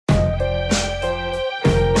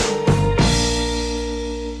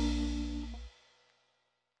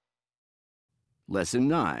Lesson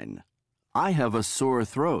 9. I have a sore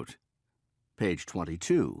throat. Page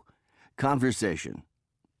 22. Conversation.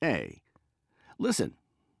 A. Listen.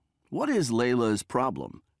 What is Layla's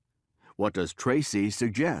problem? What does Tracy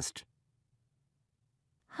suggest?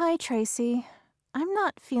 Hi, Tracy. I'm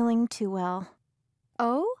not feeling too well.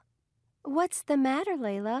 Oh? What's the matter,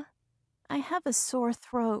 Layla? I have a sore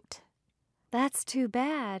throat. That's too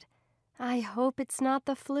bad. I hope it's not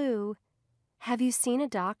the flu. Have you seen a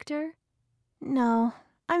doctor? No,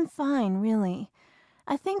 I'm fine, really.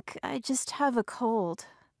 I think I just have a cold.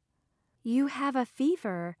 You have a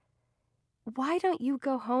fever. Why don't you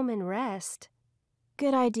go home and rest?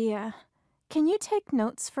 Good idea. Can you take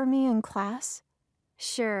notes for me in class?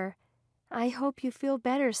 Sure. I hope you feel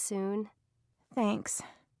better soon. Thanks.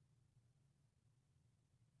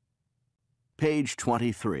 Page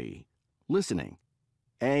 23. Listening.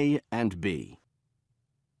 A and B.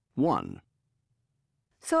 1.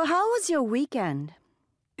 So how was your weekend?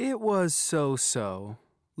 It was so-so.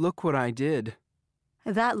 Look what I did.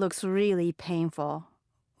 That looks really painful.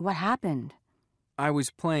 What happened? I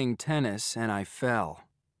was playing tennis and I fell.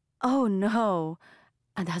 Oh, no.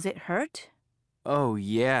 And does it hurt? Oh,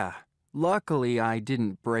 yeah. Luckily, I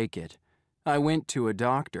didn't break it. I went to a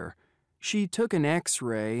doctor. She took an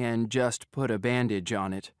X-ray and just put a bandage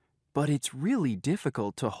on it. But it's really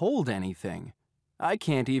difficult to hold anything. I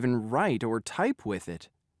can't even write or type with it.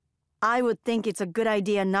 I would think it's a good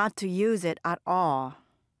idea not to use it at all.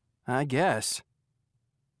 I guess.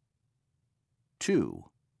 2.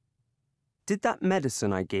 Did that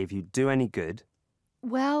medicine I gave you do any good?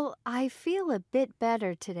 Well, I feel a bit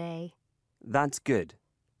better today. That's good.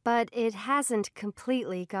 But it hasn't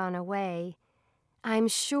completely gone away. I'm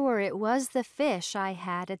sure it was the fish I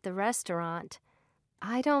had at the restaurant.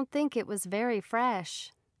 I don't think it was very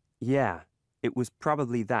fresh. Yeah, it was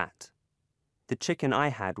probably that. The chicken I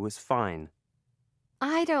had was fine.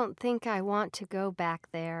 I don't think I want to go back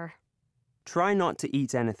there. Try not to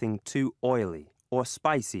eat anything too oily or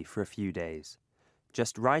spicy for a few days.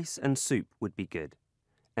 Just rice and soup would be good.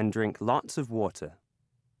 And drink lots of water.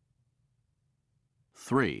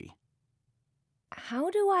 3. How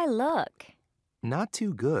do I look? Not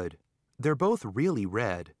too good. They're both really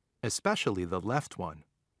red, especially the left one.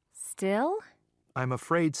 Still? I'm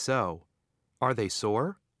afraid so. Are they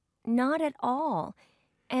sore? Not at all.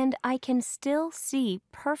 And I can still see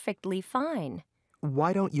perfectly fine.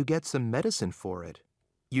 Why don't you get some medicine for it?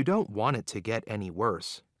 You don't want it to get any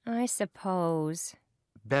worse. I suppose.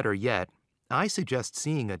 Better yet, I suggest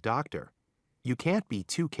seeing a doctor. You can't be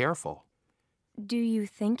too careful. Do you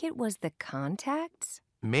think it was the contacts?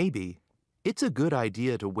 Maybe. It's a good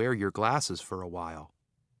idea to wear your glasses for a while.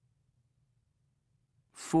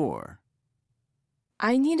 4.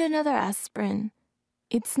 I need another aspirin.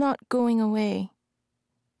 It's not going away.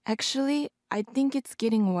 Actually, I think it's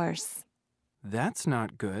getting worse. That's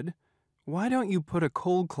not good. Why don't you put a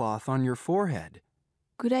cold cloth on your forehead?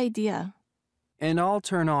 Good idea. And I'll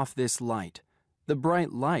turn off this light. The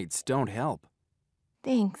bright lights don't help.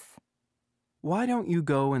 Thanks. Why don't you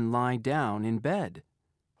go and lie down in bed?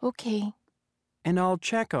 Okay. And I'll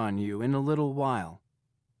check on you in a little while.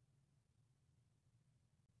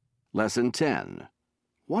 Lesson 10.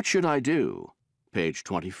 What should I do? Page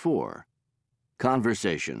 24.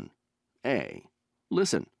 Conversation. A.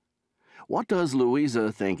 Listen. What does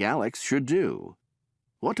Louisa think Alex should do?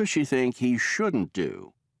 What does she think he shouldn't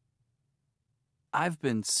do? I've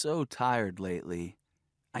been so tired lately.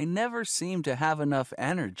 I never seem to have enough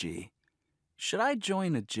energy. Should I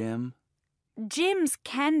join a gym? Gyms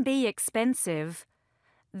can be expensive.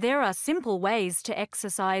 There are simple ways to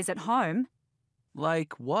exercise at home.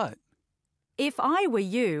 Like what? If I were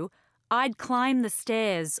you, I'd climb the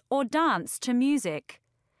stairs or dance to music.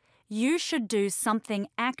 You should do something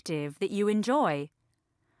active that you enjoy.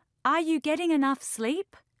 Are you getting enough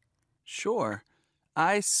sleep? Sure.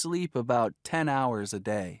 I sleep about 10 hours a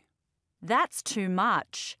day. That's too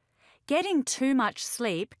much. Getting too much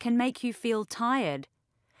sleep can make you feel tired.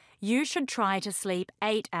 You should try to sleep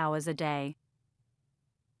 8 hours a day.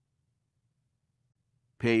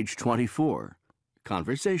 Page 24.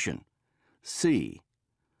 Conversation. C.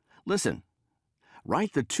 Listen.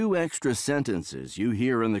 Write the 2 extra sentences you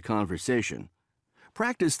hear in the conversation.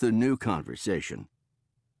 Practice the new conversation.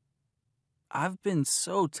 I've been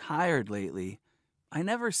so tired lately. I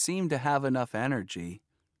never seem to have enough energy.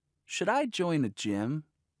 Should I join a gym?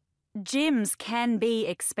 Gyms can be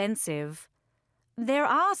expensive. There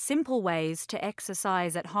are simple ways to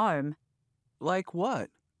exercise at home. Like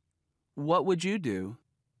what? What would you do?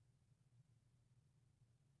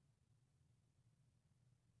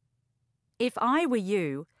 If I were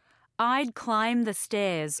you, I'd climb the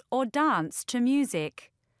stairs or dance to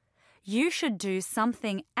music. You should do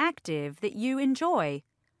something active that you enjoy.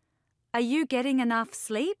 Are you getting enough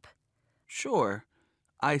sleep? Sure,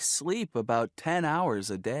 I sleep about 10 hours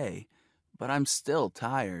a day, but I'm still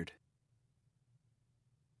tired.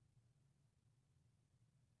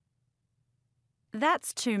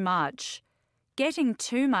 That's too much. Getting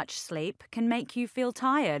too much sleep can make you feel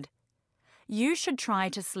tired. You should try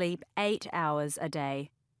to sleep 8 hours a day.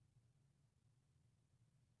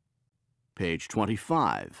 Page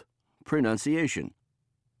 25. Pronunciation.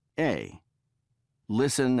 A.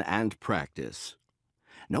 Listen and practice.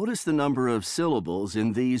 Notice the number of syllables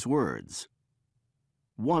in these words.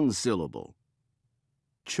 1 syllable.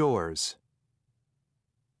 Chores.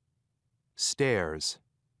 Stairs.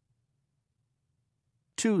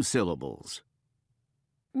 2 syllables.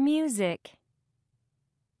 Music.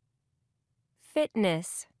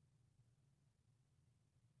 Fitness.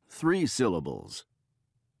 3 syllables.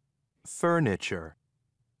 Furniture.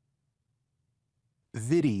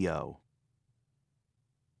 Video.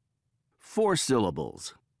 4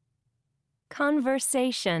 syllables.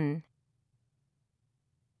 Conversation.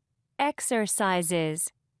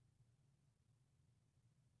 Exercises.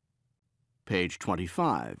 Page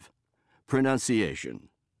 25. Pronunciation.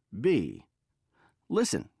 B.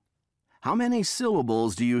 Listen. How many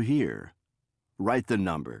syllables do you hear? Write the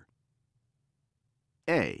number.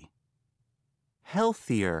 A.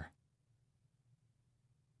 Healthier.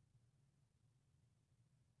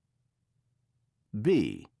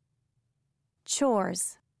 B.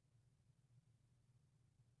 Chores.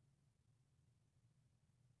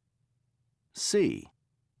 C.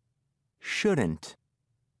 Shouldn't.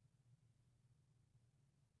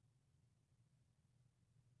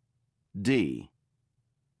 D.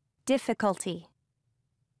 Difficulty.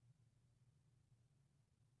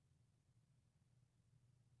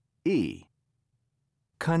 E.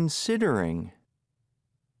 Considering.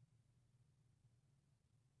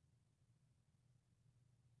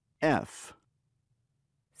 F.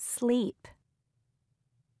 Sleep.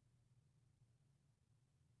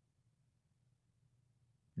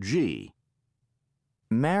 G.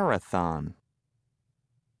 Marathon.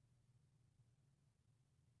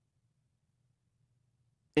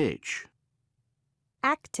 H.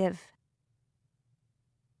 Active.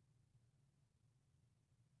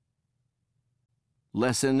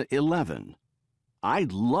 Lesson 11.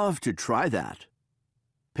 I'd love to try that.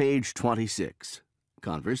 Page 26.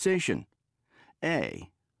 Conversation. A.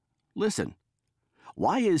 Listen.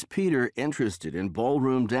 Why is Peter interested in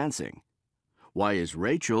ballroom dancing? Why is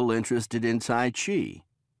Rachel interested in Tai Chi?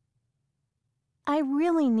 I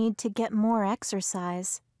really need to get more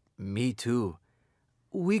exercise. Me too.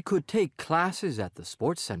 We could take classes at the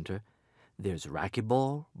sports center. There's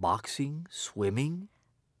racquetball, boxing, swimming.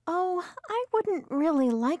 Oh, I wouldn't really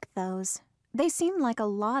like those. They seem like a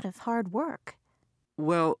lot of hard work.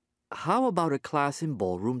 Well, how about a class in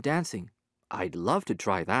ballroom dancing? I'd love to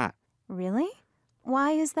try that. Really?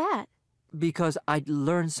 Why is that? Because I'd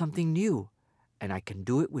learn something new, and I can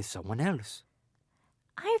do it with someone else.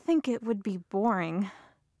 I think it would be boring.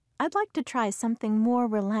 I'd like to try something more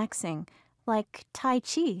relaxing, like Tai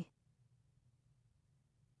Chi.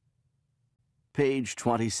 Page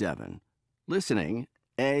 27. Listening,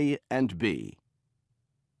 A and B.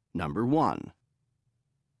 Number 1.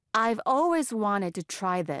 I've always wanted to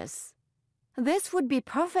try this. This would be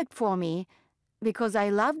perfect for me because I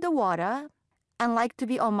love the water and like to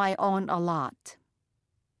be on my own a lot.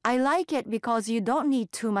 I like it because you don't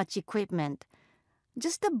need too much equipment,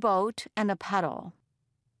 just a boat and a paddle.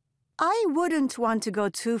 I wouldn't want to go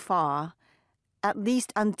too far, at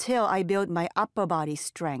least until I build my upper body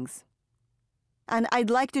strength. And I'd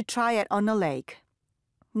like to try it on a lake,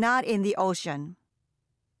 not in the ocean.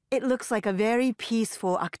 It looks like a very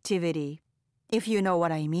peaceful activity, if you know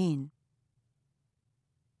what I mean.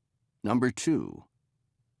 Number 2.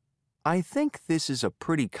 I think this is a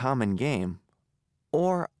pretty common game.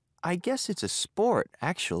 Or I guess it's a sport,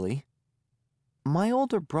 actually. My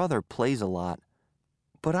older brother plays a lot,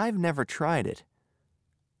 but I've never tried it.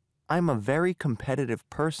 I'm a very competitive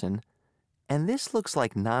person, and this looks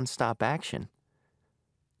like nonstop action.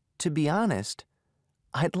 To be honest,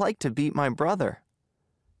 I'd like to beat my brother.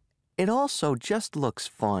 It also just looks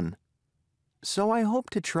fun, so I hope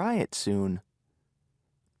to try it soon.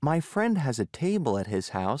 My friend has a table at his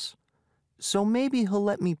house, so maybe he'll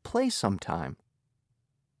let me play sometime.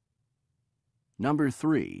 Number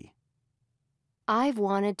 3. I've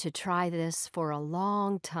wanted to try this for a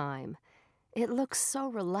long time. It looks so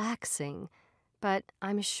relaxing, but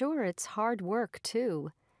I'm sure it's hard work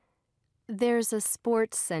too. There's a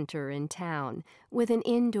sports center in town with an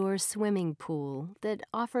indoor swimming pool that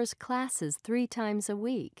offers classes 3 times a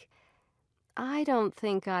week. I don't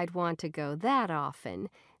think I'd want to go that often,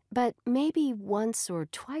 but maybe once or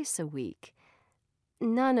twice a week.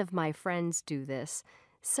 None of my friends do this,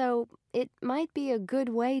 so it might be a good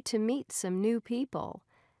way to meet some new people.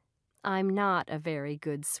 I'm not a very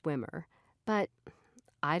good swimmer, but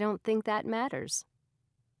I don't think that matters.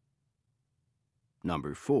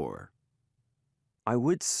 Number 4. I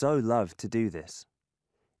would so love to do this.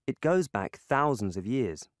 It goes back thousands of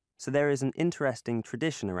years, so there is an interesting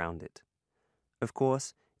tradition around it. Of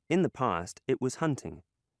course, in the past it was hunting,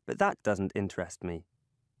 but that doesn't interest me.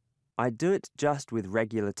 I do it just with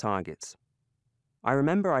regular targets. I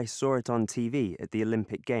remember I saw it on TV at the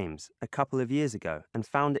Olympic Games a couple of years ago and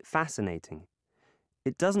found it fascinating.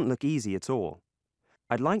 It doesn't look easy at all.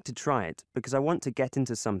 I'd like to try it because I want to get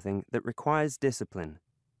into something that requires discipline.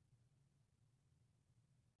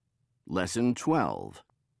 Lesson 12.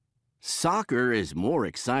 Soccer is more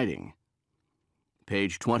exciting.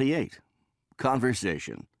 Page 28.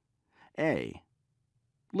 Conversation. A.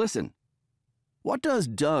 Listen. What does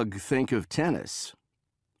Doug think of tennis?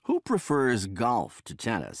 Who prefers golf to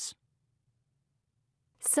tennis?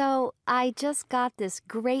 So, I just got this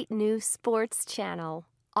great new sports channel.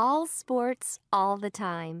 All sports, all the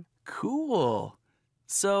time. Cool.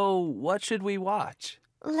 So, what should we watch?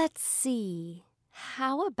 Let's see.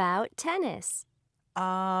 How about tennis?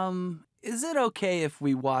 Is it okay if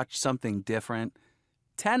we watch something different?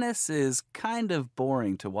 Tennis is kind of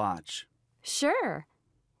boring to watch. Sure.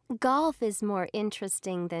 Golf is more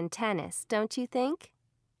interesting than tennis, don't you think?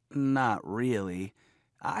 Not really.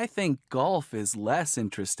 I think golf is less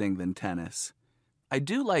interesting than tennis. I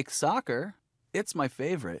do like soccer. It's my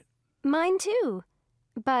favorite. Mine too.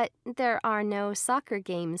 But there are no soccer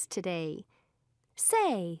games today.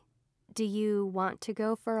 Say, do you want to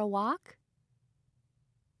go for a walk?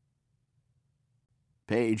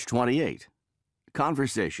 Page 28.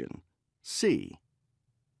 Conversation. C.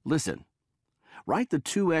 Listen. Write the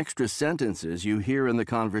 2 extra sentences you hear in the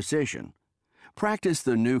conversation. Practice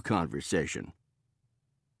the new conversation.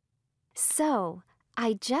 So,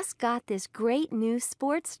 I just got this great new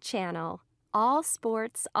sports channel. All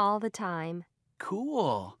sports, all the time.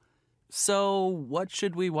 Cool. So, what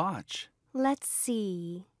should we watch? Let's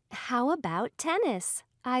see. How about tennis?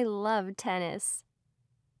 I love tennis.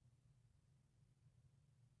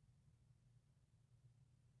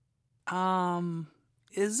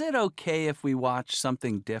 Is it okay if we watch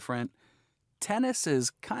something different? Tennis is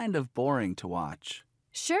kind of boring to watch.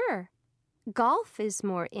 Sure. Golf is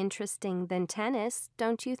more interesting than tennis,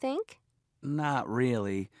 don't you think? Not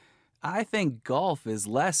really. I think golf is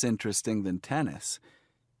less interesting than tennis.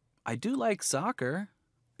 I do like soccer.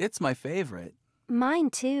 It's my favorite. Mine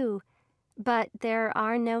too. But there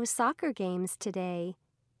are no soccer games today.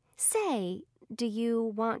 Say, do you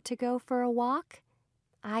want to go for a walk?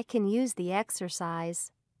 I can use the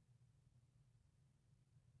exercise.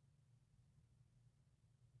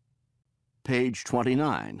 Page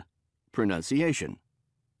 29. Pronunciation.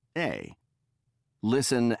 A.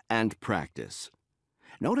 Listen and practice.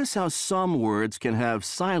 Notice how some words can have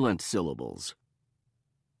silent syllables.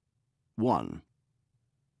 1.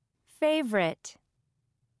 Favorite.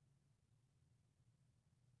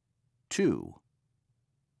 2.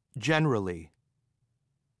 Generally.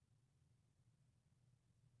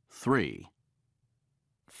 3.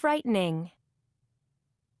 Frightening.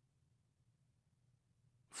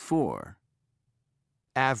 4.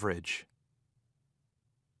 Average.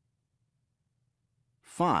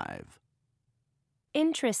 5.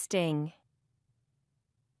 Interesting.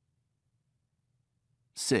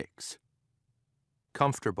 6.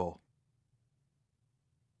 Comfortable.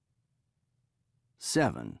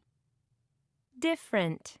 7.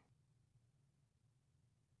 Different.